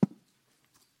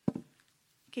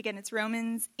Okay, again, it's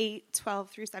Romans 8:12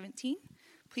 through 17.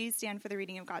 Please stand for the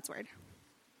reading of God's word.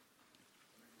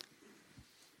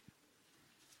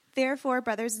 Therefore,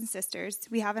 brothers and sisters,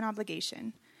 we have an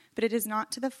obligation, but it is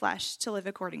not to the flesh to live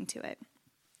according to it.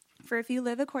 For if you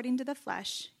live according to the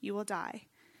flesh, you will die.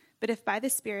 But if by the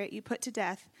Spirit you put to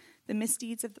death the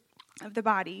misdeeds of the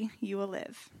body, you will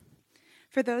live.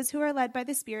 For those who are led by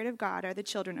the Spirit of God are the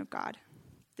children of God.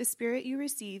 The Spirit you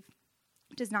receive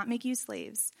does not make you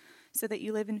slaves, so that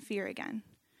you live in fear again.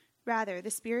 Rather,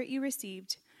 the Spirit you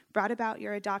received brought about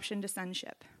your adoption to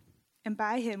sonship. And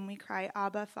by him we cry,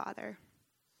 Abba, Father.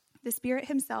 The Spirit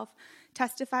himself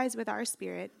testifies with our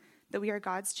spirit that we are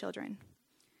God's children.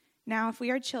 Now, if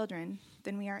we are children,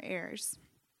 then we are heirs,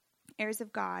 heirs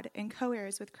of God and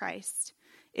co-heirs with Christ,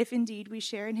 if indeed we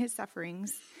share in his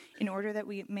sufferings, in order that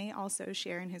we may also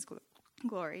share in his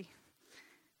glory.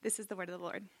 This is the word of the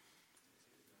Lord.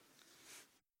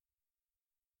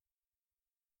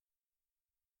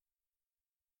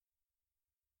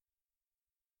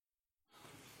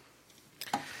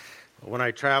 When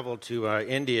I traveled to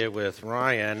India with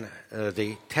Ryan,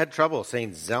 they had trouble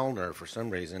saying Zellner for some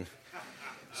reason.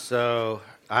 So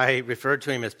I referred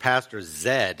to him as Pastor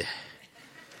Zed.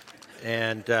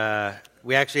 And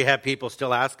we actually have people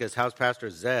still ask us, how's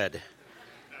Pastor Zed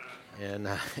in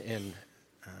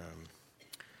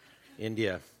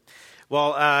India?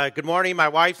 Well, good morning. My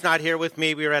wife's not here with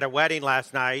me. We were at a wedding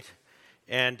last night,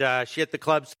 and she hit the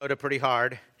club soda pretty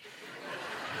hard.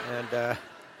 And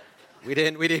we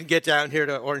didn't get down here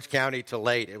to Orange County till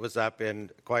late. It was up in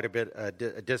quite a bit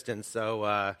a distance.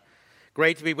 So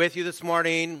great to be with you this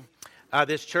morning.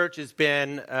 This church has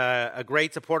been a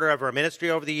great supporter of our ministry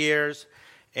over the years,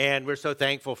 and we're so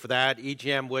thankful for that.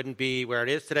 EGM wouldn't be where it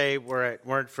is today were it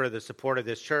weren't for the support of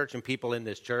this church and people in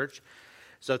this church.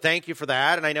 So thank you for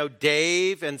that. And I know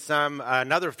Dave and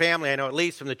another family I know at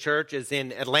least from the church is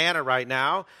in Atlanta right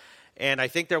now, and I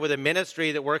think they're with a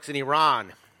ministry that works in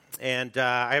Iran. And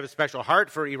I have a special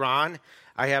heart for Iran.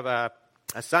 I have a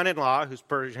son-in-law who's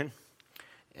Persian,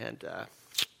 and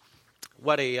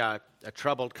what a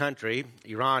troubled country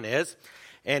Iran is.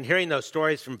 And hearing those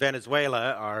stories from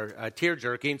Venezuela are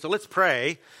tear-jerking. So let's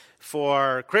pray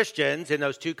for Christians in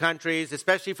those two countries,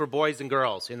 especially for boys and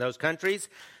girls in those countries,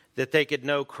 that they could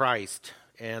know Christ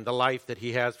and the life that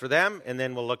he has for them. And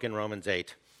then we'll look in Romans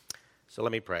 8. So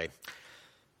let me pray.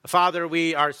 Father,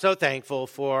 we are so thankful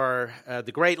for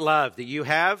the great love that you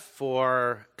have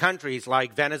for countries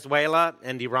like Venezuela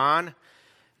and Iran.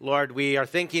 Lord, we are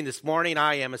thinking this morning,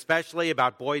 I am especially,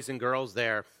 about boys and girls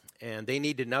there. And they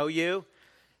need to know you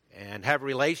and have a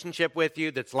relationship with you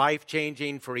that's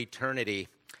life-changing for eternity.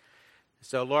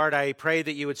 So, Lord, I pray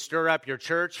that you would stir up your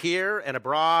church here and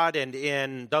abroad and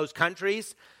in those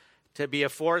countries to be a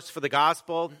force for the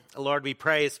gospel. Lord, we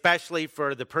pray especially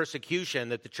for the persecution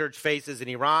that the church faces in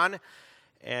Iran.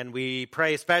 And we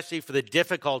pray especially for the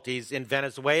difficulties in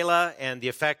Venezuela and the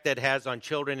effect that has on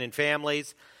children and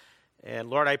families. And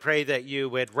Lord, I pray that you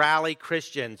would rally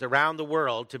Christians around the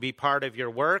world to be part of your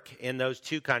work in those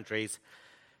two countries.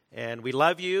 And we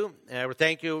love you. We're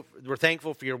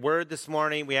thankful for your word this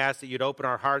morning. We ask that you'd open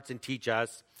our hearts and teach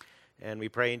us. And we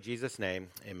pray in Jesus' name,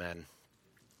 amen.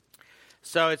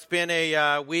 So it's been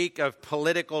a week of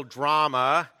political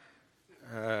drama.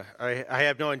 I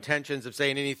have no intentions of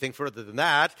saying anything further than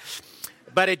that.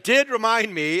 But it did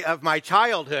remind me of my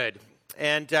childhood.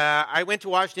 And I went to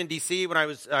Washington, D.C. when I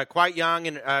was quite young,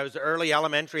 and I was an early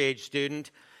elementary age student.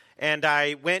 And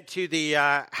I went to the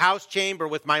House chamber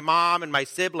with my mom and my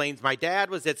siblings. My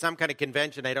dad was at some kind of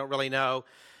convention. I don't really know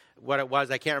what it was.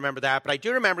 I can't remember that. But I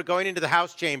do remember going into the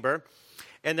House chamber,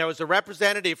 and there was a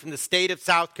representative from the state of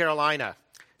South Carolina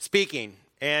speaking.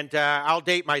 And I'll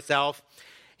date myself.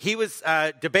 He was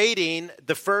debating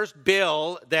the first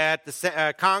bill that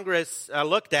the Congress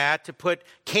looked at to put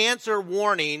cancer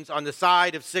warnings on the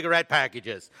side of cigarette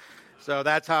packages. So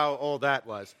that's how old that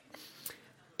was.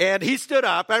 And he stood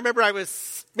up. I remember I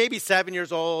was maybe 7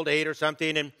 years old, 8 or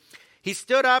something. And he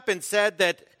stood up and said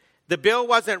that the bill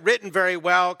wasn't written very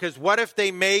well because what if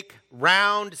they make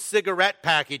round cigarette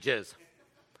packages?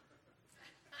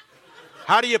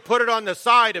 How do you put it on the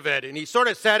side of it? And he sort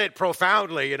of said it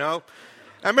profoundly, you know.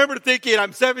 I remember thinking,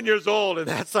 I'm 7 years old, and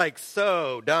that's like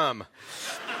so dumb.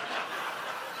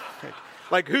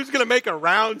 Like, who's going to make a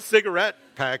round cigarette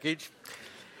package?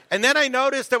 And then I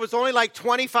noticed there was only like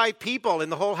 25 people in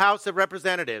the whole House of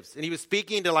Representatives. And he was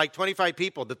speaking to like 25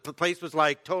 people. The place was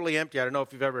like totally empty. I don't know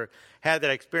if you've ever had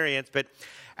that experience. But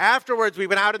afterwards, we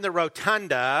went out in the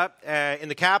rotunda in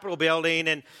the Capitol building.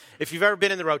 And if you've ever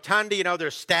been in the rotunda, you know,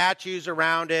 there's statues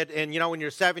around it. And, you know, when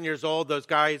you're 7 years old, those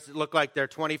guys look like they're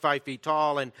 25 feet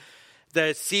tall. And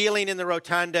the ceiling in the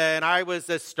rotunda, and I was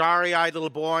a starry-eyed little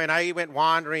boy, and I went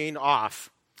wandering off.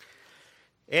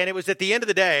 And it was at the end of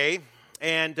the day,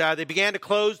 and they began to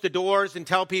close the doors and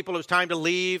tell people it was time to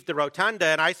leave the rotunda,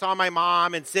 and I saw my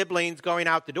mom and siblings going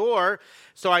out the door,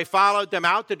 so I followed them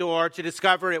out the door to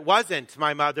discover it wasn't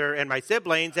my mother and my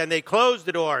siblings, and they closed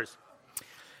the doors.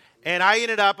 And I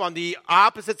ended up on the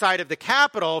opposite side of the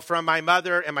Capitol from my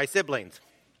mother and my siblings.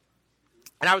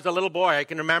 And I was a little boy. I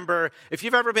can remember, if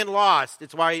you've ever been lost,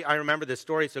 it's why I remember this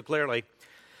story so clearly.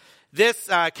 This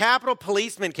Capitol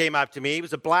policeman came up to me. He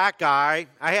was a black guy.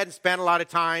 I hadn't spent a lot of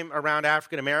time around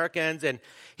African Americans, and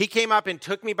he came up and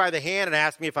took me by the hand and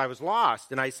asked me if I was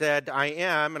lost. And I said, I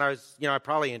am, and I was,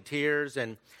 probably in tears.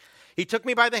 And he took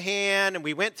me by the hand, and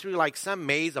we went through like some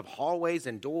maze of hallways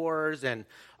and doors, and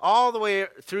all the way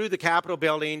through the Capitol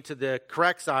building to the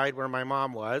correct side where my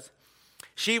mom was.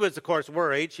 She was, of course,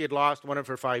 worried. She had lost one of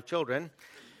her 5 children.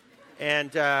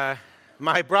 And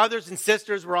my brothers and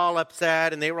sisters were all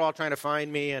upset, and they were all trying to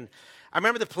find me. And I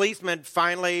remember the policeman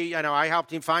finally, I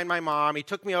helped him find my mom. He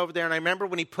took me over there, and I remember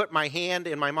when he put my hand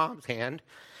in my mom's hand,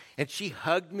 and she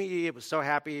hugged me. It was so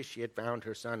happy she had found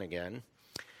her son again.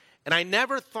 And I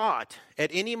never thought at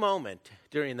any moment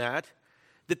during that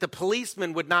the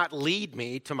policeman would not lead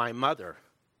me to my mother.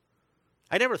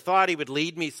 I never thought he would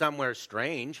lead me somewhere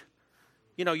strange.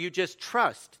 You just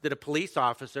trust that a police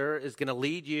officer is going to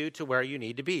lead you to where you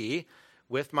need to be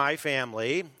with my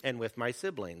family and with my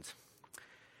siblings.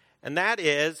 And that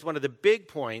is one of the big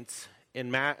points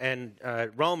in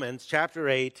Romans chapter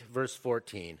 8, verse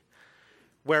 14,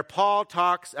 where Paul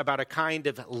talks about a kind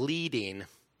of leading.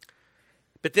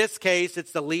 But this case,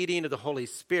 it's the leading of the Holy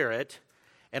Spirit.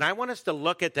 And I want us to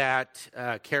look at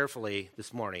that carefully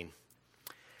this morning.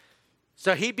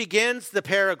 So he begins the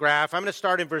paragraph. I'm going to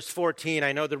start in verse 14.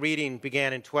 I know the reading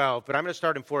began in 12, but I'm going to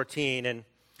start in 14. And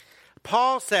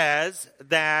Paul says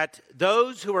that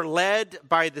those who are led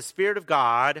by the Spirit of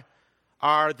God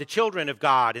are the children of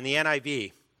God in the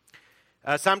NIV.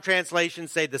 Some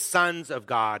translations say the sons of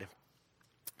God.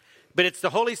 But it's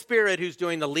the Holy Spirit who's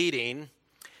doing the leading.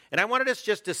 And I wanted us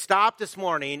just to stop this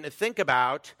morning and think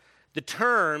about the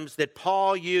terms that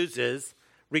Paul uses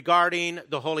regarding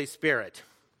the Holy Spirit.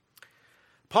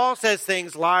 Paul says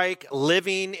things like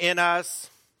living in us,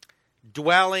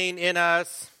 dwelling in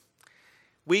us.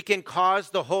 We can cause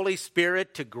the Holy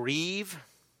Spirit to grieve.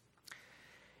 It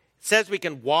says we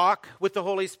can walk with the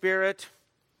Holy Spirit,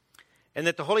 and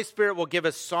that the Holy Spirit will give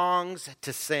us songs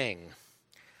to sing.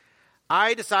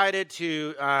 I decided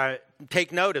to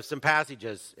take note of some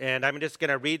passages, and I'm just going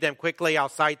to read them quickly. I'll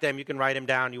cite them. You can write them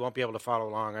down. You won't be able to follow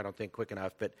along, I don't think, quick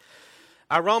enough. But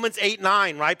Romans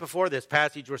 8:9, right before this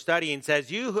passage we're studying, says,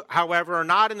 "You, however, are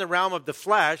not in the realm of the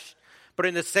flesh, but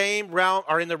in the same realm,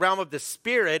 or in the realm of the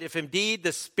Spirit, if indeed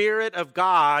the Spirit of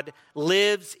God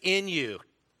lives in you."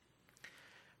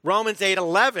 Romans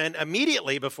 8:11,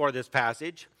 immediately before this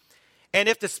passage, "And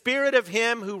if the Spirit of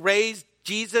him who raised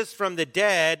Jesus from the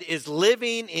dead is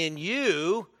living in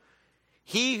you,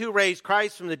 he who raised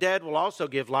Christ from the dead will also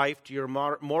give life to your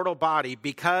mortal body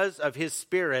because of his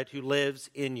Spirit who lives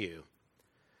in you."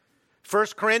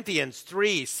 1 Corinthians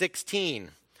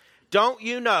 3:16, "Don't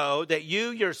you know that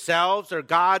you yourselves are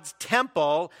God's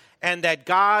temple and that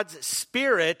God's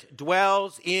Spirit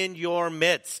dwells in your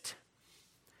midst?"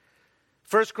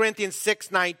 1 Corinthians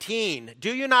 6:19,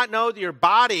 "Do you not know that your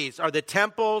bodies are the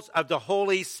temples of the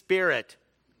Holy Spirit?"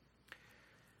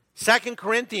 2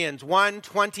 Corinthians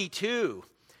 1:22,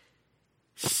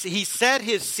 "He set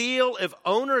his seal of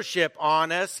ownership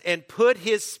on us and put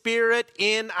his Spirit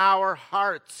in our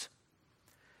hearts."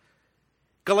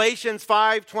 Galatians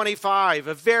 5:25,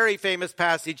 a very famous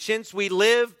passage, "Since we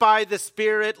live by the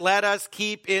Spirit, let us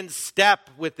keep in step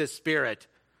with the Spirit."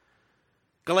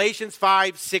 Galatians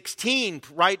 5:16,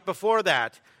 right before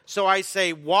that, "So I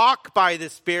say, walk by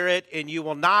the Spirit, and you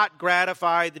will not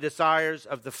gratify the desires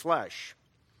of the flesh."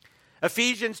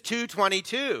 Ephesians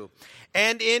 2:22,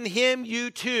 "And in him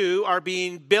you too are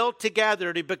being built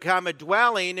together to become a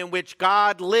dwelling in which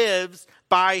God lives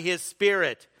by his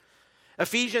Spirit."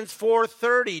 Ephesians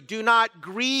 4:30, "Do not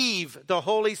grieve the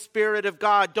Holy Spirit of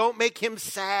God." Don't make him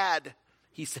sad,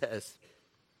 he says.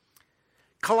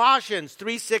 Colossians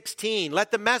 3:16,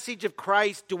 "Let the message of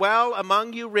Christ dwell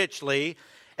among you richly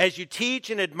as you teach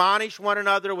and admonish one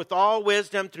another with all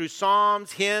wisdom through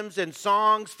psalms, hymns, and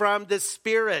songs from the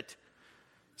Spirit,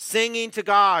 singing to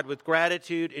God with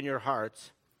gratitude in your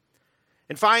hearts."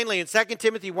 And finally, in 2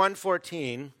 Timothy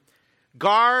 1:14,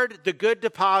 "Guard the good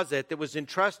deposit that was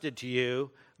entrusted to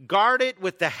you. Guard it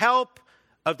with the help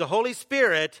of the Holy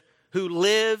Spirit who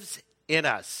lives in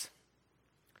us."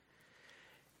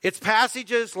 It's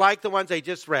passages like the ones I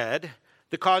just read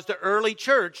that caused the early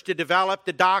church to develop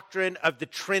the doctrine of the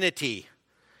Trinity.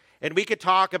 And we could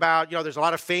talk about, there's a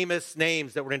lot of famous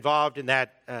names that were involved in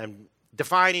that,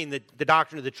 defining the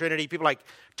doctrine of the Trinity, people like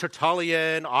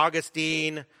Tertullian,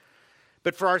 Augustine.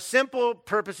 But for our simple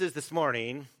purposes this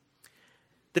morning,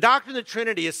 the doctrine of the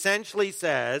Trinity essentially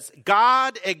says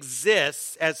God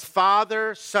exists as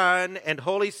Father, Son, and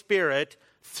Holy Spirit,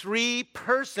 three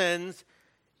persons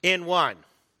in one.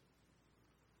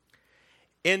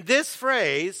 In this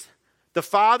phrase, the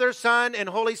Father, Son, and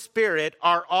Holy Spirit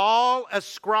are all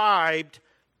ascribed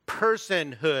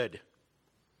personhood.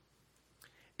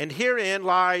 And herein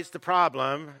lies the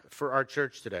problem for our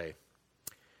church today,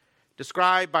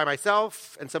 described by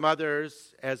myself and some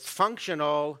others as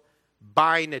functional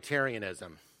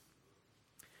binitarianism.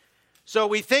 So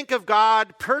we think of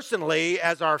God personally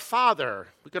as our Father.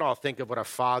 We can all think of what a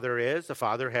father is. A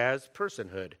father has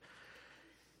personhood.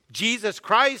 Jesus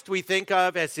Christ we think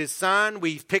of as his Son.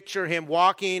 We picture him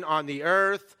walking on the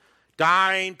earth,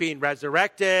 dying, being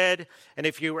resurrected. And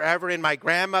if you were ever in my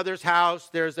grandmother's house,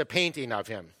 there's a painting of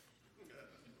him.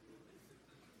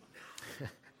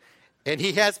 And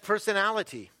he has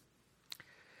personality.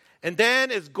 And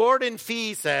then, as Gordon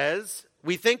Fee says,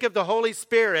 we think of the Holy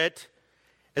Spirit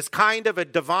as kind of a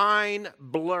divine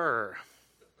blur.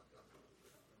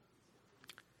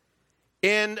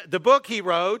 In the book he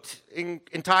wrote,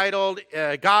 entitled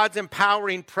God's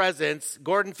Empowering Presence,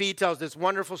 Gordon Fee tells this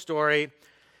wonderful story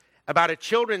about a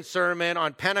children's sermon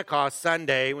on Pentecost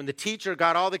Sunday when the teacher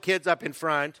got all the kids up in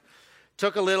front,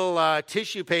 took a little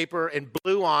tissue paper and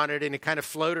blew on it, and it kind of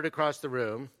floated across the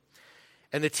room.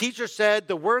 And the teacher said,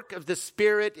 "The work of the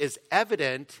Spirit is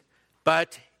evident,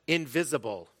 but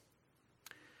invisible."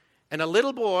 And a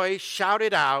little boy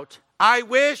shouted out, "I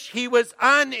wish he was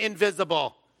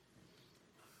uninvisible."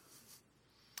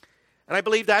 And I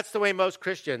believe that's the way most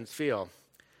Christians feel.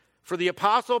 For the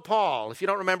Apostle Paul, if you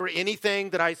don't remember anything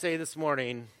that I say this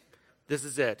morning, this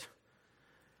is it.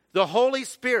 The Holy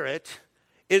Spirit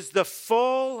is the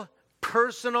full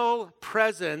personal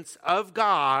presence of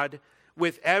God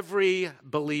with every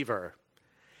believer.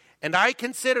 And I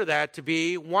consider that to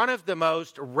be one of the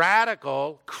most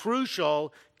radical,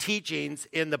 crucial teachings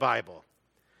in the Bible.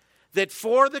 That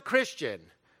for the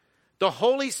Christian, the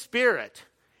Holy Spirit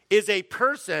is a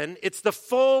person, it's the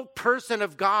full person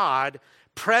of God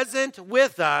present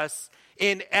with us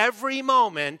in every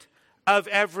moment of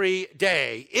every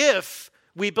day, if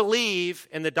we believe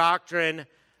in the doctrine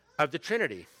of the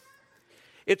Trinity.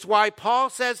 It's why Paul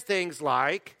says things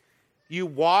like, you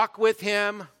walk with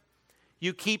him,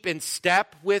 you keep in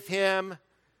step with him,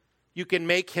 you can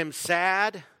make him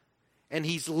sad, and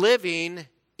he's living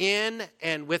in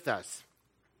and with us.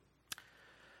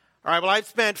 All right, well, I've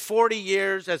spent 40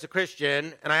 years as a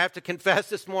Christian, and I have to confess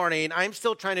this morning, I'm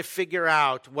still trying to figure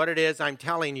out what it is I'm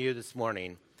telling you this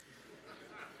morning.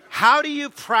 How do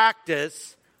you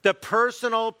practice the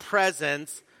personal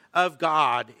presence of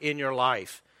God in your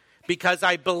life? Because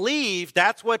I believe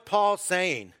that's what Paul's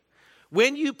saying.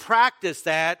 When you practice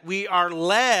that, we are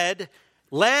led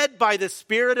by the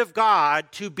Spirit of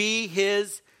God to be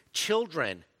his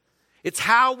children. It's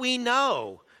how we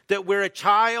know that we're a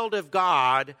child of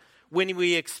God when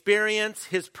we experience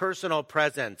his personal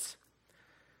presence.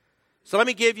 So let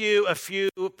me give you a few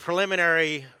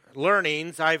preliminary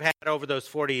learnings I've had over those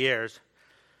 40 years.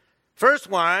 First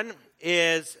one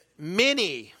is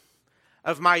many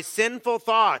of my sinful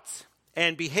thoughts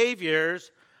and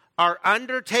behaviors are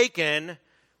undertaken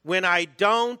when I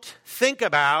don't think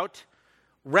about,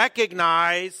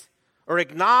 recognize, or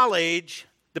acknowledge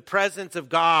the presence of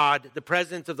God, the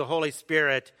presence of the Holy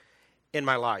Spirit in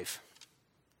my life.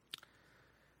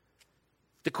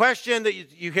 The question that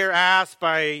you hear asked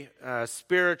by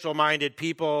spiritual-minded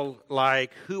people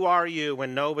like, who are you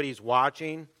when nobody's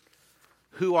watching?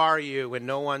 Who are you when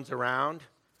no one's around?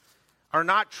 Are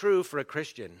not true for a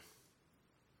Christian.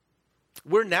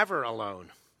 We're never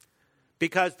alone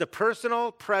because the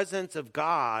personal presence of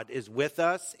God is with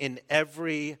us in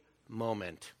every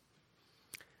moment.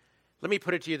 Let me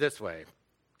put it to you this way.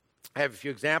 I have a few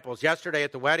examples. Yesterday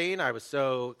at the wedding, I was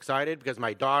so excited because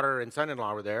my daughter and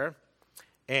son-in-law were there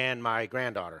and my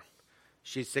granddaughter.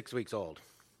 She's 6 weeks old.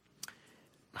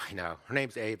 I know. Her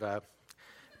name's Ava.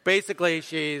 Basically,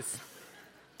 she's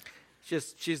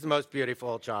the most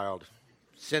beautiful child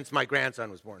since my grandson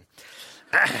was born.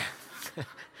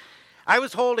 I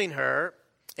was holding her,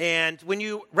 and when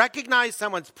you recognize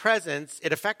someone's presence,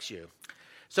 it affects you.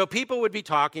 So people would be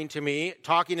talking to me,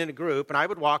 talking in a group, and I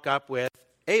would walk up with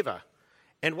Ava.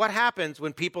 And what happens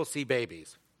when people see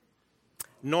babies?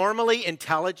 Normally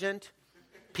intelligent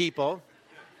people,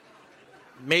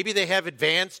 Maybe they have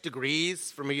advanced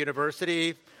degrees from a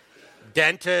university,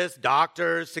 dentists,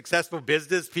 doctors, successful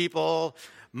business people,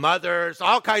 mothers,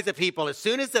 all kinds of people. As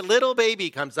soon as the little baby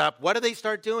comes up, what do they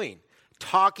start doing?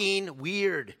 Talking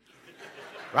weird,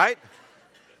 right?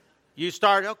 You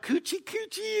start, coochie,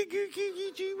 coochie, coochie,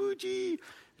 coochie, coochie.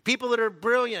 People that are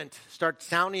brilliant start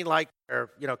sounding like they're,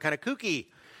 kind of kooky.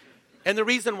 And the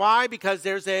reason why, because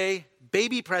there's a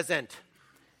baby present.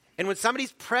 And when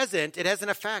somebody's present, it has an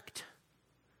effect.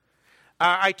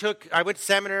 I went to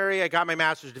seminary. I got my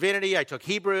master's of divinity. I took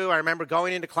Hebrew. I remember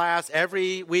going into class.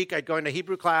 Every week I'd go into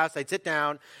Hebrew class. I'd sit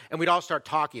down, and we'd all start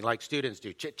talking like students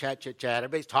do. Chit, chat, chit, chat.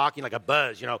 Everybody's talking like a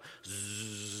buzz,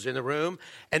 zzz in the room.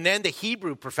 And then the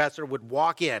Hebrew professor would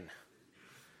walk in.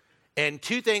 And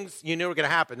two things you knew were going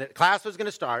to happen. The class was going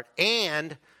to start,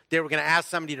 and they were going to ask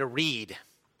somebody to read.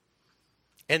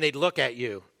 And they'd look at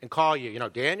you and call you,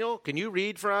 Daniel, can you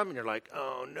read from? And you're like,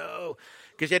 oh, no.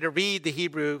 Because you had to read the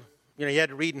Hebrew. You had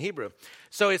to read in Hebrew.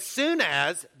 So as soon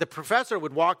as the professor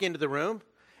would walk into the room,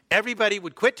 everybody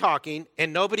would quit talking,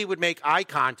 and nobody would make eye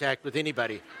contact with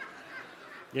anybody.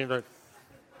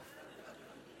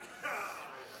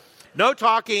 No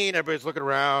talking. Everybody's looking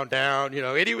around, down,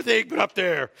 anything but up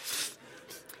there.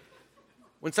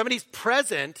 When somebody's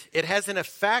present, it has an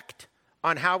effect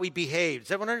on how we behave.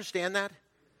 Does everyone understand that?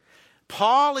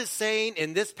 Paul is saying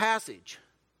in this passage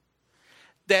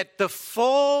that the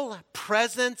full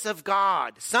presence of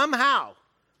God somehow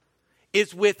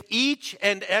is with each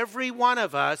and every one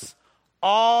of us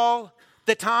all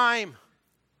the time.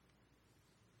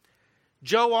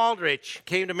 Joe Aldrich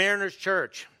came to Mariners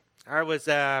Church. I was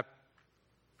a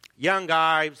young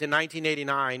guy. It was in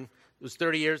 1989. It was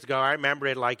 30 years ago. I remember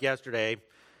it like yesterday. It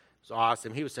was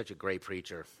awesome. He was such a great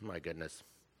preacher. My goodness.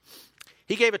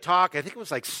 He gave a talk. I think it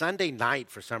was like Sunday night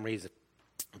for some reason.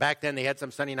 Back then, they had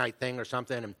some Sunday night thing or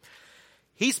something. And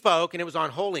he spoke, and it was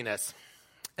on holiness.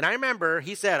 And I remember,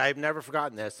 he said, I've never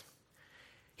forgotten this.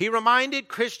 He reminded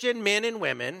Christian men and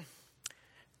women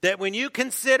that when you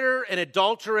consider an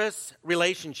adulterous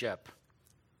relationship,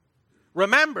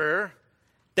 remember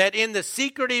that in the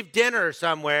secretive dinner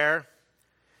somewhere,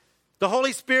 the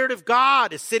Holy Spirit of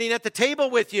God is sitting at the table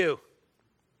with you.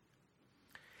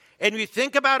 And you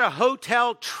think about a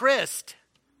hotel tryst,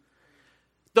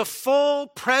 the full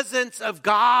presence of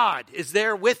God is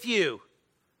there with you.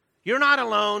 You're not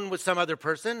alone with some other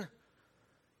person.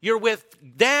 You're with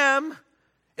them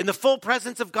in the full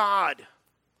presence of God.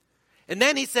 And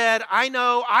then he said, I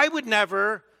know I would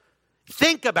never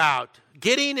think about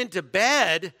getting into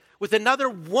bed with another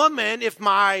woman if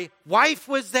my wife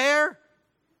was there.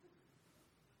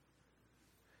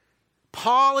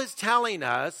 Paul is telling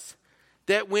us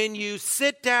that when you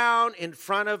sit down in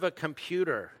front of a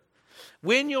computer,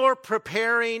 when you're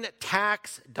preparing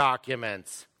tax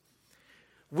documents,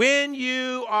 when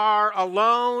you are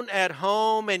alone at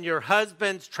home and your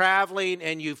husband's traveling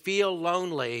and you feel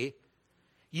lonely,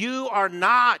 you are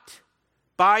not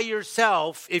by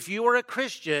yourself, if you are a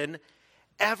Christian,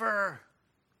 ever.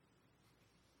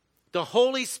 The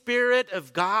Holy Spirit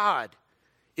of God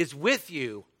is with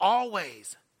you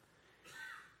always.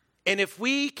 And if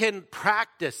we can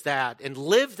practice that and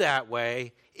live that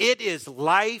way, it is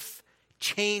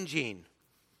life-changing.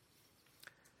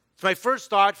 It's my first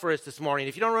thought for us this morning.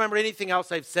 If you don't remember anything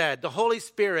else I've said, the Holy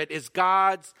Spirit is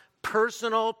God's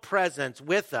personal presence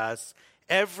with us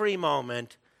every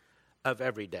moment of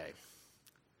every day.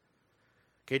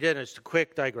 Okay, just a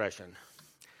quick digression.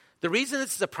 The reason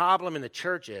this is a problem in the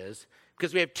church is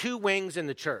because we have two wings in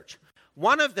the church.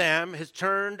 One of them has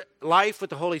turned life with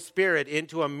the Holy Spirit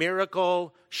into a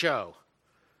miracle show.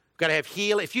 We've got to have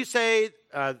healing. If you say,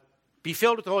 be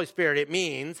filled with the Holy Spirit, it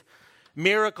means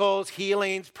miracles,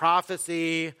 healings,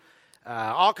 prophecy,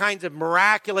 all kinds of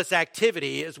miraculous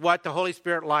activity is what the Holy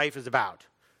Spirit life is about.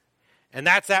 And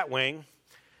that's that wing.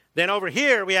 Then over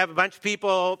here, we have a bunch of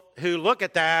people who look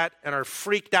at that and are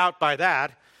freaked out by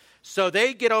that. So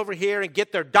they get over here and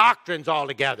get their doctrines all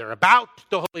together about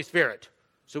the Holy Spirit.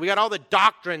 So we got all the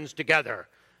doctrines together.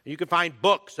 You can find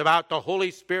books about the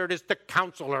Holy Spirit is the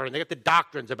counselor, and they got the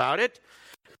doctrines about it.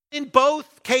 In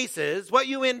both cases, what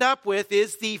you end up with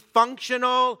is the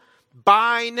functional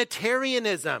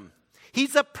binitarianism.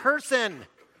 He's a person.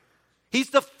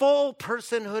 He's the full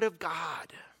personhood of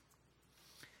God.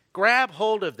 Grab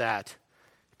hold of that.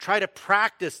 Try to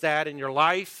practice that in your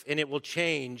life, and it will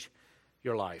change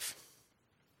your life.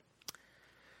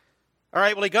 All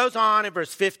right, well, he goes on in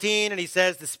verse 15, and he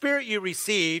says, the Spirit you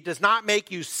received does not make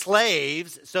you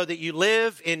slaves so that you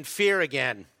live in fear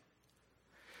again.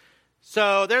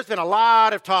 So there's been a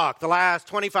lot of talk the last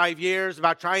 25 years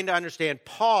about trying to understand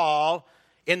Paul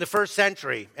in the first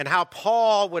century and how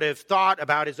Paul would have thought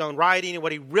about his own writing and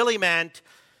what he really meant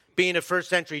being a first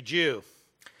century Jew.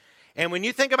 And when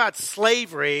you think about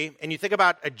slavery and you think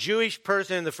about a Jewish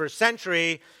person in the first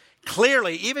century,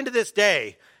 clearly, even to this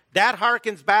day, that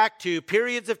harkens back to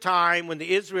periods of time when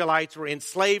the Israelites were in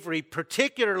slavery,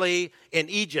 particularly in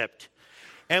Egypt.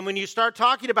 And when you start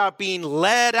talking about being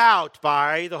led out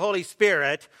by the Holy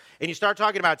Spirit, and you start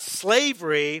talking about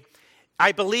slavery,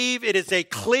 I believe it is a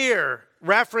clear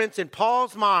reference in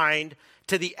Paul's mind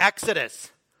to the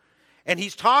Exodus. And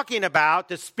he's talking about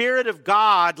the Spirit of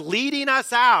God leading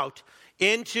us out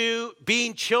into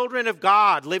being children of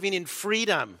God, living in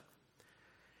freedom.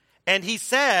 And he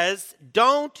says,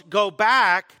 don't go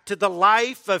back to the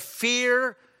life of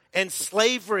fear and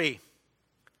slavery.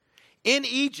 In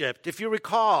Egypt, if you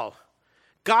recall,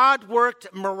 God worked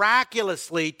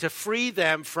miraculously to free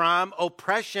them from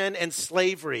oppression and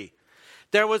slavery.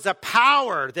 There was a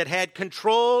power that had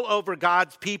control over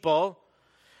God's people,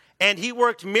 and he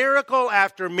worked miracle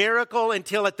after miracle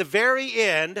until at the very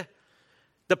end,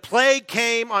 the plague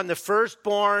came on the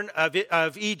firstborn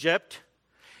of Egypt.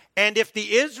 And if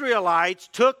the Israelites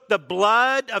took the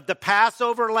blood of the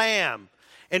Passover lamb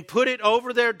and put it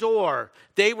over their door,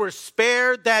 they were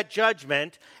spared that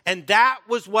judgment, and that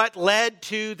was what led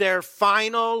to their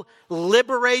final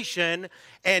liberation.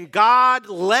 And God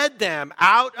led them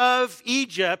out of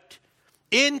Egypt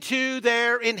into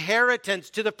their inheritance,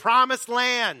 to the promised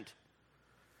land.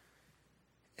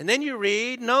 And then you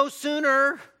read, no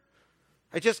sooner,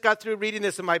 I just got through reading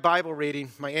this in my Bible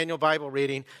reading, my annual Bible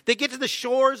reading, they get to the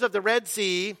shores of the Red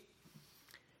Sea.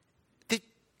 They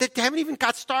haven't even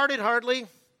got started hardly.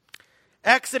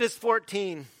 Exodus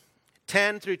 14,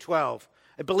 10 through 12.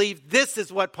 I believe this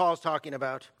is what Paul's talking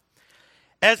about.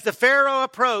 As the Pharaoh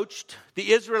approached,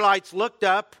 the Israelites looked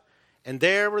up, and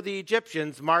there were the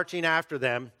Egyptians marching after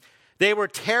them. They were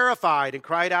terrified and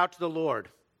cried out to the Lord.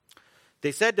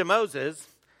 They said to Moses,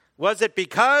 was it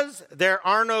because there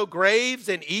are no graves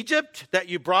in Egypt that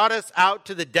you brought us out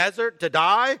to the desert to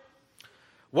die?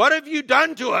 What have you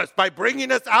done to us by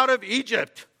bringing us out of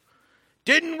Egypt?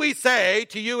 Didn't we say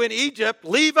to you in Egypt,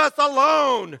 leave us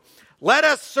alone, let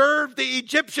us serve the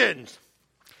Egyptians?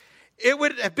 It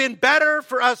would have been better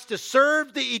for us to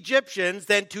serve the Egyptians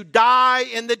than to die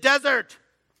in the desert.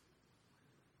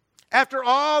 After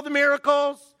all the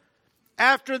miracles,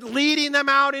 after leading them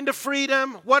out into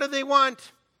freedom, what do they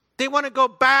want? They want to go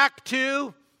back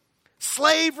to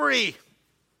slavery.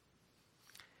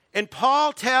 And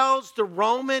Paul tells the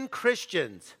Roman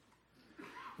Christians,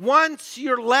 once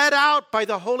you're led out by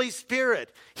the Holy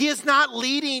Spirit, he is not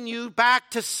leading you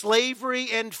back to slavery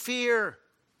and fear.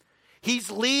 He's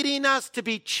leading us to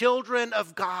be children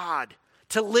of God,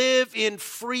 to live in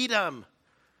freedom,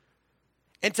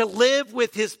 and to live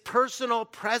with his personal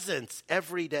presence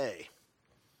every day.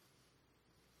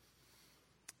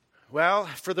 Well,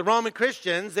 for the Roman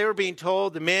Christians, they were being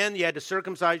told, the men, you had to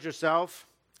circumcise yourself.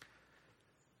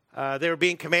 They were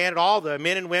being commanded, all the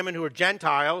men and women who were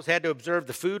Gentiles had to observe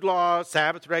the food laws,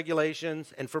 Sabbath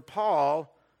regulations. And for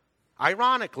Paul,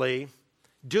 ironically,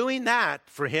 doing that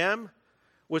for him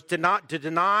was to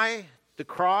deny the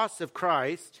cross of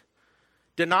Christ,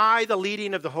 deny the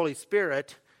leading of the Holy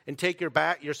Spirit, and take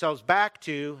yourselves back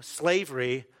to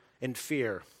slavery and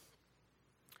fear.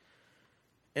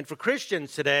 And for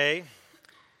Christians today,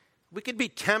 we could be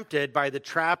tempted by the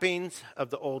trappings of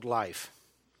the old life.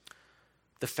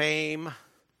 The fame,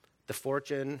 the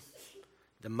fortune,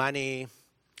 the money,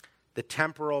 the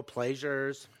temporal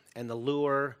pleasures, and the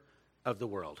lure of the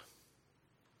world.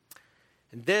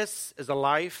 And this is a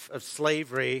life of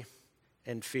slavery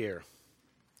and fear.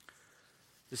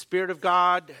 The Spirit of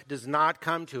God does not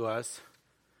come to us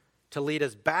to lead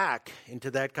us back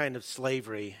into that kind of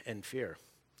slavery and fear.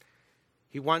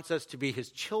 He wants us to be his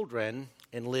children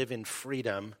and live in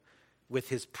freedom with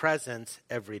his presence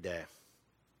every day.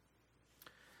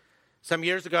 Some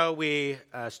years ago, we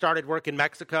started work in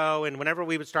Mexico, and whenever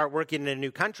we would start working in a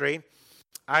new country,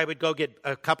 I would go get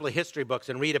a couple of history books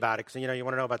and read about it. Because, you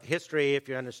want to know about the history, if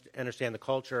you understand the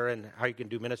culture and how you can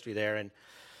do ministry there. And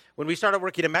when we started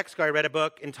working in Mexico, I read a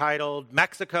book entitled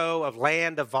Mexico, a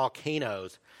Land of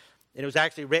Volcanoes. And it was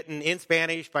actually written in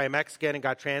Spanish by a Mexican and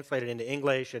got translated into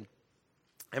English. And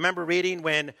I remember reading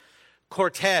when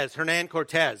Hernan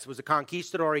Cortez, was a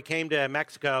conquistador. He came to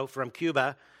Mexico from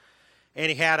Cuba, and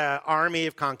he had an army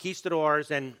of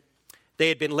conquistadors, and they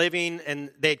had been living,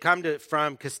 and they had come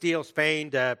from Castile,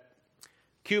 Spain, to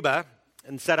Cuba,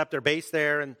 and set up their base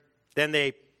there, and then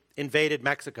they invaded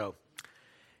Mexico.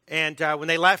 And when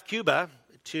they left Cuba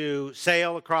to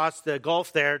sail across the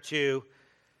Gulf there to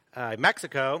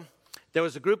Mexico, there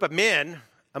was a group of men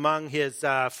among his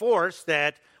force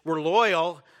that were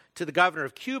loyal to the governor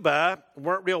of Cuba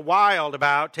weren't real wild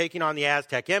about taking on the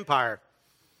Aztec Empire.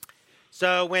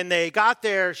 So when they got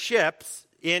their ships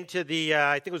into the,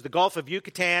 I think it was the Gulf of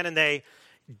Yucatan, and they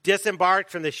disembarked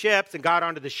from the ships and got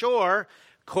onto the shore,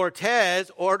 Cortez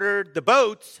ordered the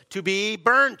boats to be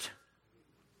burnt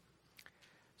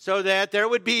so that there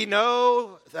would be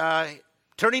no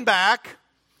turning back.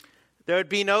 There would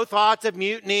be no thoughts of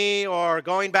mutiny or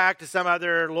going back to some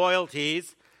other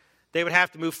loyalties. They would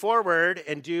have to move forward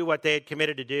and do what they had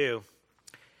committed to do.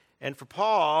 And for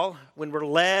Paul, when we're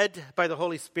led by the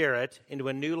Holy Spirit into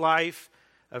a new life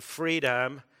of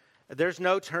freedom, there's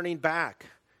no turning back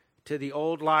to the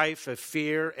old life of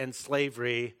fear and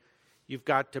slavery. You've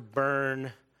got to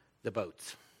burn the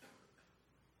boats.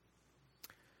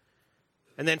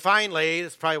 And then finally,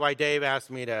 this is probably why Dave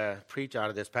asked me to preach out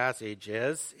of this passage,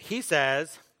 is he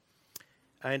says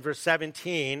in verse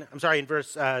 15,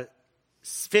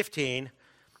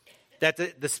 that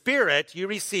the Spirit you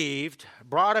received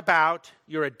brought about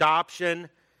your adoption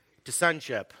to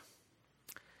sonship.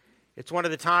 It's one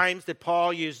of the times that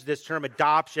Paul uses this term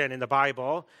adoption in the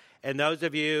Bible. And those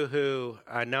of you who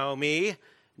know me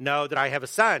know that I have a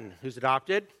son who's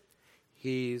adopted.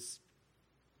 He's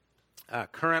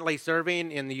currently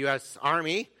serving in the U.S.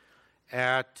 Army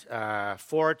at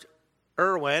Fort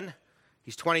Irwin.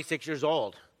 He's 26 years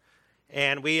old.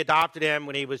 And we adopted him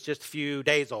when he was just a few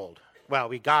days old. Well,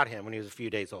 we got him when he was a few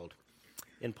days old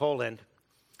in Poland.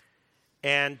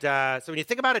 And so when you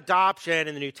think about adoption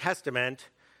in the New Testament,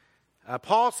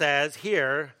 Paul says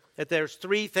here that there's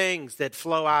three things that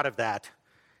flow out of that.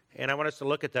 And I want us to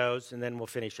look at those, and then we'll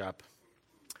finish up.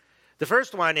 The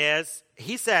first one is,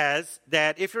 he says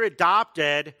that if you're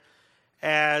adopted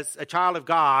as a child of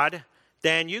God,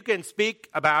 then you can speak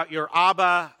about your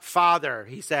Abba, Father,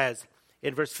 he says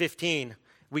in verse 15.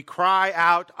 We cry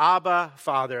out, Abba,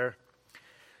 Father.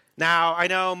 Now, I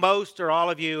know most or all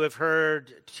of you have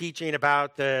heard teaching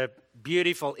about the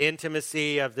beautiful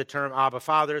intimacy of the term Abba,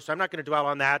 Father, so I'm not going to dwell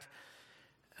on that.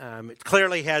 It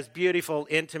clearly has beautiful,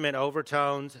 intimate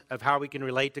overtones of how we can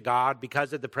relate to God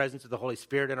because of the presence of the Holy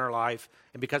Spirit in our life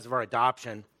and because of our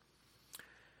adoption.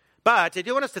 But I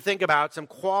do want us to think about some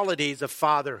qualities of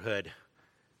fatherhood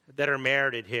that are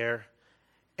merited here.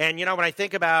 And, you know, when I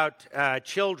think about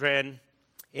children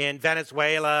in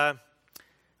Venezuela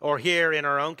or here in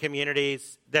our own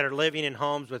communities that are living in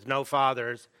homes with no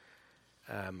fathers,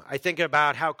 I think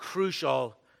about how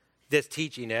crucial this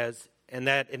teaching is, and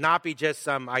that it not be just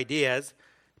some ideas,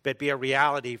 but be a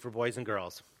reality for boys and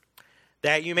girls.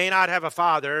 That you may not have a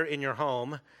father in your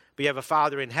home, but you have a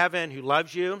Father in heaven who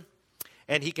loves you,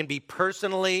 and he can be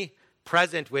personally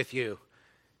present with you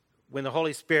when the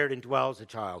Holy Spirit indwells a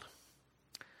child.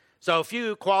 So a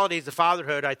few qualities of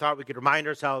fatherhood I thought we could remind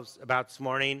ourselves about this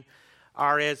morning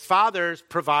are as fathers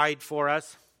provide for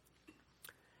us.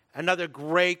 Another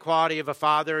great quality of a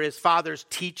father is fathers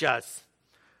teach us.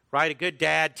 Right? A good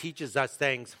dad teaches us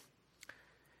things.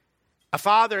 A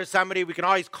father is somebody we can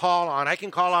always call on. I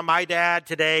can call on my dad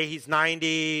today. He's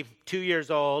 92 years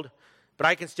old, but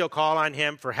I can still call on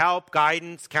him for help,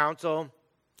 guidance, counsel.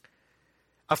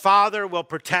 A father will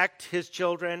protect his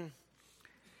children,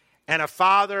 and a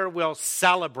father will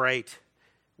celebrate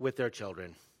with their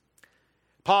children.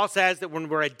 Paul says that when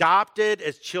we're adopted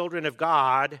as children of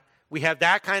God, we have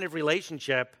that kind of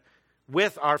relationship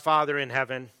with our Father in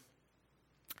heaven.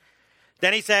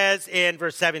 Then he says in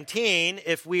verse 17,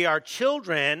 if we are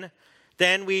children,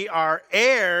 then we are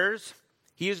heirs.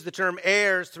 He uses the term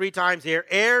heirs 3 times here.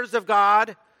 Heirs of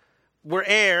God, we're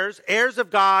heirs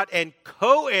of God, and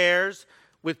co-heirs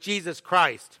with Jesus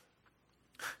Christ.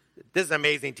 This is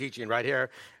amazing teaching right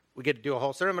here. We get to do a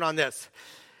whole sermon on this.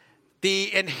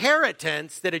 The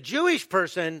inheritance that a Jewish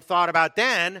person thought about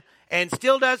then and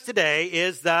still does today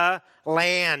is the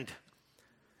land.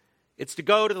 It's to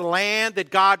go to the land that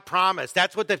God promised.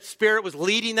 That's what the Spirit was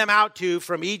leading them out to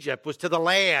from Egypt, was to the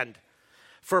land.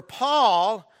 For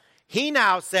Paul, he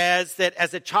now says that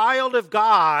as a child of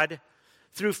God,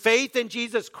 through faith in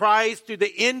Jesus Christ, through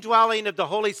the indwelling of the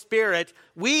Holy Spirit,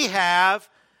 we have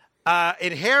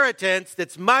inheritance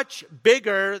that's much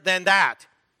bigger than that.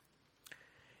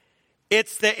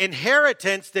 It's the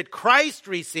inheritance that Christ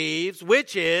receives,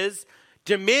 which is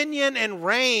dominion and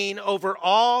reign over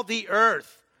all the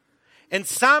earth. And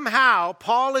somehow,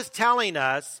 Paul is telling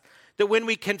us that when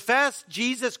we confess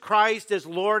Jesus Christ as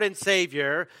Lord and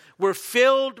Savior, we're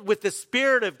filled with the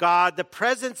Spirit of God, the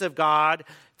presence of God,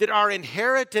 that our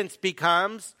inheritance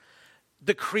becomes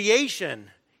the creation.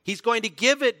 He's going to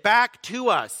give it back to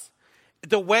us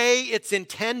the way it's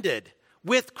intended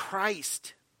with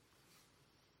Christ.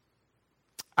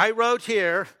 I wrote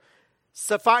here,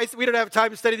 we don't have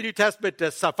time to study the New Testament,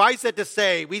 suffice it to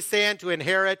say, we stand to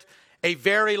inherit a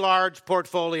very large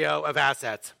portfolio of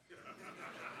assets.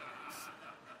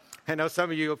 I know some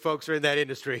of you folks are in that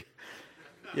industry.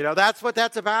 That's what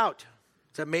that's about.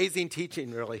 It's amazing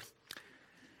teaching, really.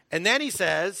 And then he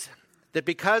says that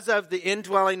because of the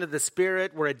indwelling of the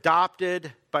Spirit, we're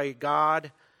adopted by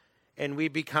God and we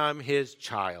become his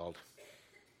child.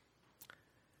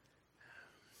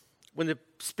 When the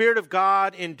Spirit of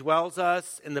God indwells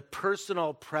us and the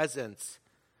personal presence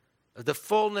of the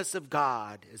fullness of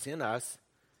God is in us,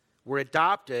 we're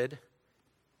adopted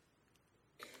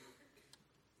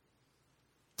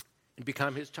and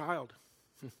become his child.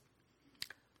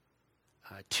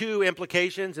 Two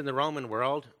implications in the Roman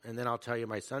world, and then I'll tell you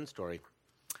my son's story.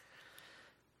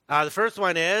 The first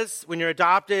one is, when you're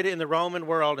adopted in the Roman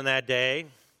world in that day,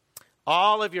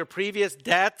 all of your previous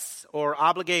debts or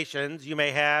obligations you may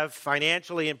have,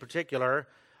 financially in particular,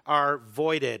 are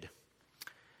voided.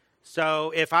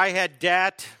 So if I had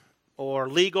debt or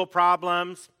legal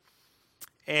problems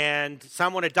and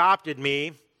someone adopted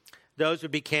me, those would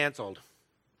be canceled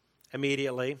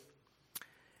immediately.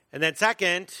 And then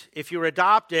second, if you were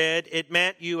adopted, it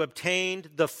meant you obtained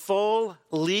the full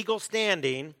legal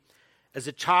standing as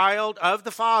a child of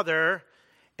the Father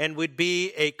and would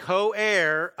be a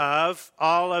co-heir of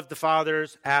all of the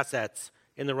Father's assets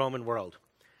in the Roman world.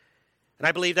 And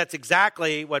I believe that's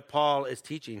exactly what Paul is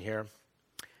teaching here,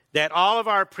 that all of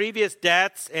our previous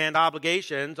debts and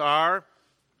obligations are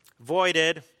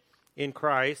voided in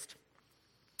Christ,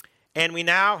 and we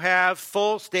now have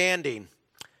full standing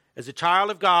as a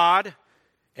child of God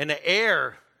and an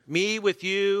heir, me with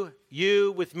you,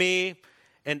 you with me,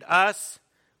 and us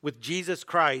with Jesus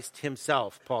Christ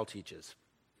himself, Paul teaches.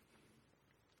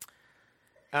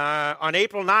 On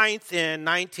April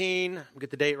 9th get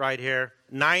the date right here,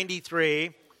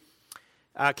 93,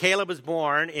 Caleb was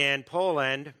born in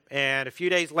Poland, and a few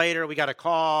days later we got a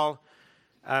call,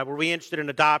 were we interested in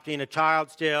adopting a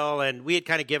child still, and we had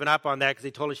kind of given up on that because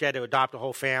they told us you had to adopt a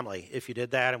whole family if you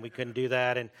did that, and we couldn't do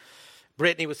that, and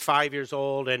Brittany was 5 years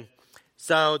old, and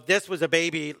so this was a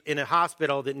baby in a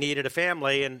hospital that needed a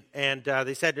family, and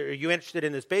they said, are you interested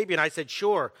in this baby? And I said,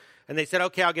 sure, and they said,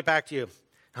 okay, I'll get back to you.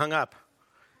 Hung up.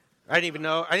 I didn't even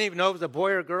know if it was a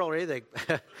boy or a girl or anything.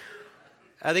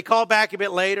 They called back a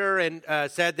bit later and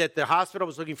said that the hospital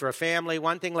was looking for a family.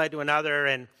 One thing led to another,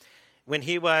 and when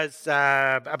he was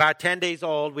about 10 days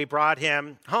old, we brought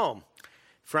him home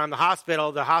from the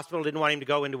hospital. The hospital didn't want him to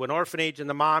go into an orphanage, and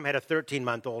the mom had a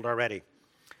 13-month-old already,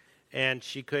 and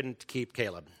she couldn't keep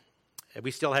Caleb. And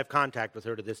we still have contact with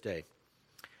her to this day.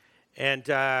 And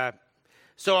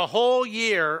so a whole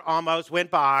year almost went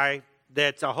by.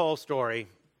 That's a whole story.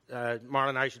 Marlon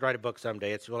and I should write a book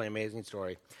someday. It's a really amazing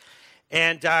story.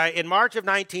 And in March of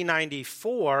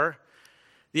 1994,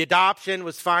 the adoption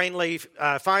was finally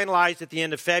finalized at the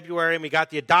end of February, and we got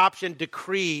the adoption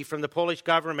decree from the Polish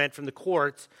government, from the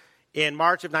courts, in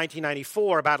March of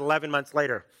 1994, about 11 months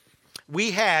later.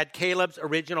 We had Caleb's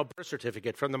original birth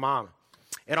certificate from the mom.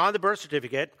 And on the birth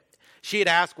certificate, she had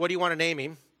asked, what do you want to name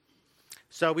him?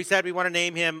 So we said we want to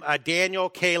name him Daniel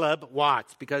Caleb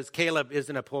Watts, because Caleb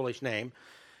isn't a Polish name.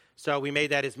 So we made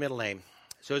that his middle name.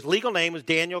 So his legal name was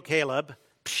Daniel Caleb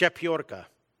Przepiórka.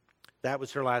 That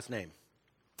was her last name.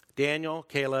 Daniel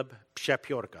Caleb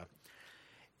Przepiórka.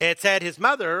 It said his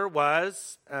mother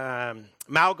was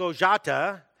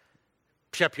Małgorzata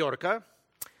Przepiórka,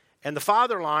 and the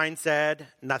father line said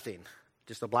nothing,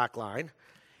 just a black line.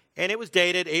 And it was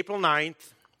dated April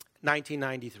 9th,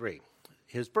 1993.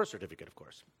 His birth certificate, of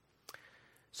course.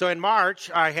 So in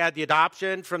March, I had the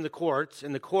adoption from the courts.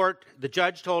 In the court, the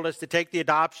judge told us to take the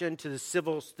adoption to the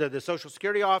Social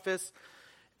Security office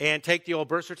and take the old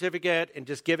birth certificate and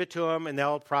just give it to them, and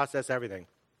they'll process everything.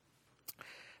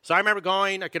 So I remember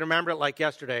going, I can remember it like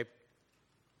yesterday.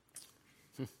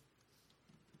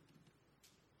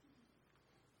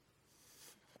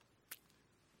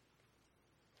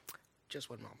 Just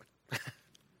one moment.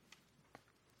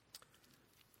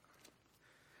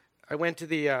 I went to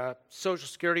the Social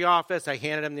Security office. I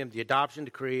handed them the adoption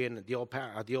decree and the old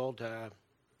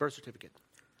birth certificate.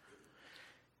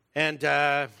 And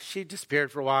she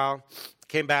disappeared for a while,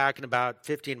 came back in about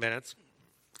 15 minutes,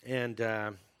 and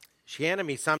she handed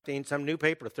me something, some new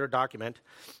paper, a third document,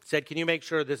 said, can you make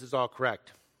sure this is all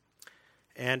correct?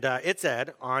 And it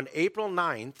said, on April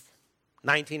 9th,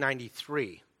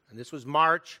 1993, and this was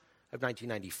March of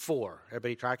 1994.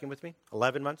 Everybody tracking with me?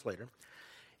 11 months later.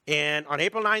 And on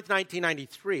April 9th,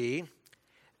 1993,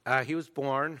 he was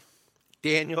born,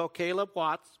 Daniel Caleb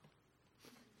Watts.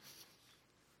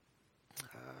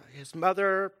 His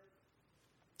mother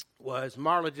was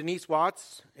Marla Denise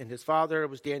Watts, and his father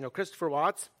was Daniel Christopher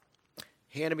Watts.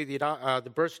 Handed me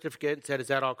the birth certificate and said, "Is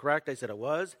that all correct?" I said it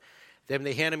was. Then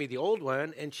they handed me the old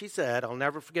one, and she said, I'll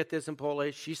never forget this in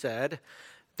Polish, she said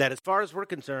that as far as we're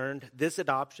concerned, this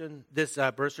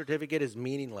birth certificate is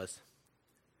meaningless.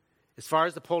 As far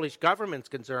as the Polish government's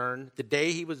concerned, the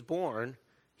day he was born,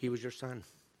 he was your son.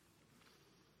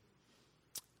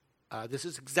 This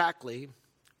is exactly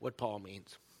what Paul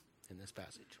means in this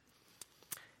passage.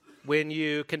 When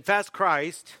you confess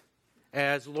Christ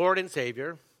as Lord and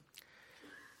Savior,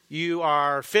 you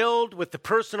are filled with the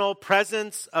personal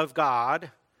presence of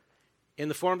God in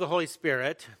the form of the Holy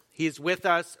Spirit. He's with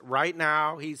us right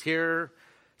now. He's here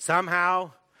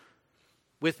somehow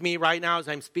with me right now as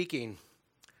I'm speaking.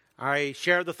 I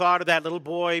share the thought of that little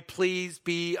boy, please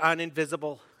be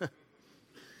uninvisible.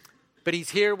 But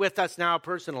he's here with us now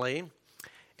personally,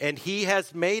 and he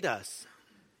has made us.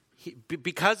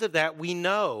 Because of that, we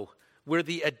know we're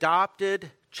the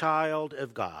adopted child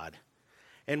of God.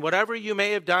 And whatever you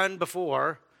may have done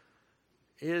before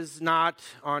is not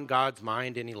on God's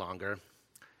mind any longer.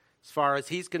 As far as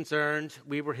he's concerned,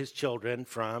 we were his children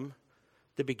from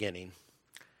the beginning,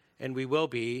 and we will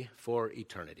be for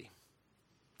eternity.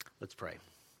 Let's pray.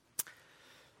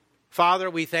 Father,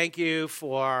 we thank you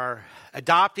for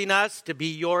adopting us to be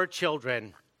your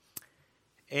children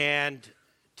and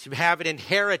to have an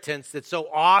inheritance that's so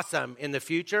awesome in the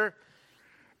future,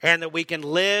 and that we can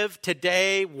live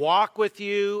today, walk with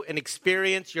you, and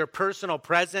experience your personal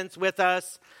presence with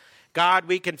us. God,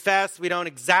 we confess we don't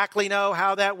exactly know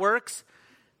how that works,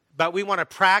 but we want to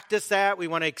practice that. We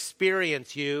want to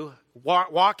experience you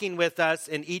walking with us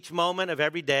in each moment of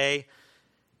every day.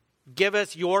 Give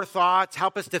us your thoughts.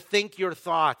 Help us to think your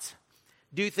thoughts.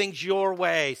 Do things your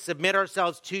way. Submit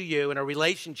ourselves to you in a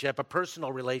relationship, a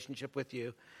personal relationship with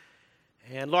you.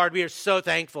 And Lord, we are so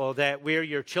thankful that we're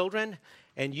your children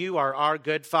and you are our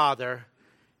good Father.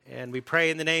 And we pray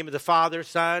in the name of the Father,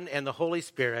 Son, and the Holy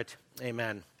Spirit.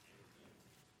 Amen.